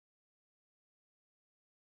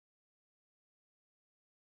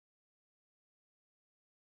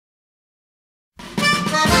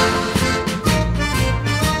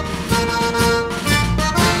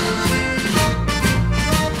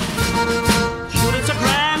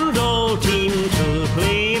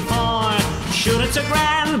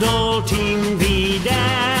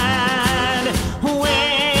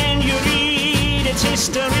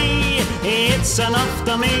It's enough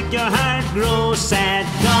to make your heart grow sad.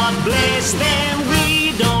 God bless them,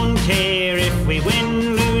 we don't care if we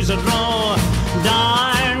win, lose or draw.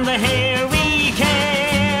 Darn the hair we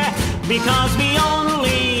care, because we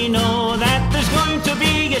only know that there's going to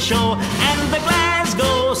be a show, and the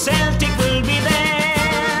Glasgow Celtic will be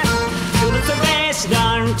there. Sure, it's the best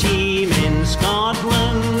darn team in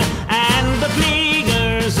Scotland, and the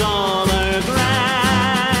Plaguers all are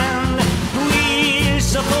grand. We'll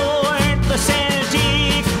support the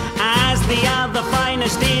Celtic as they are the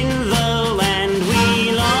finest in the land.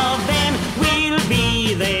 We love them, we'll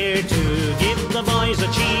be there to give the boys a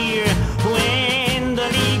cheer when the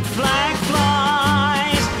league flag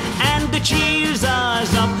flies, and it cheers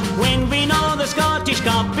us up when we know the Scottish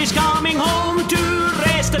Cup is coming home to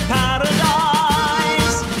rest at paradise.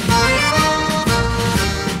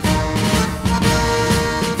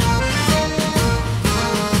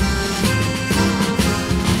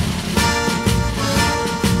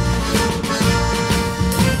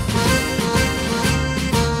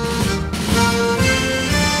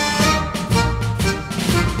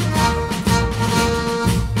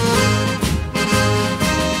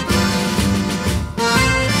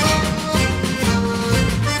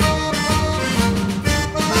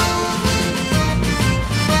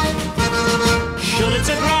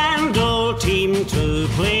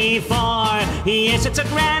 Yes, it's a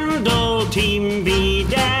grand old team,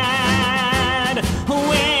 bedad.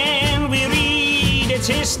 When we read its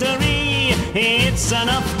history, it's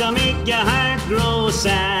enough to make your heart grow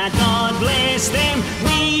sad. God bless them,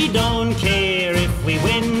 we don't care if we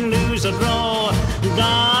win, lose or draw.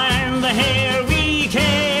 Darn the hair we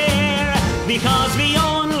care, because we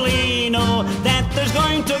only know that there's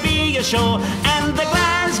going to be a show, and the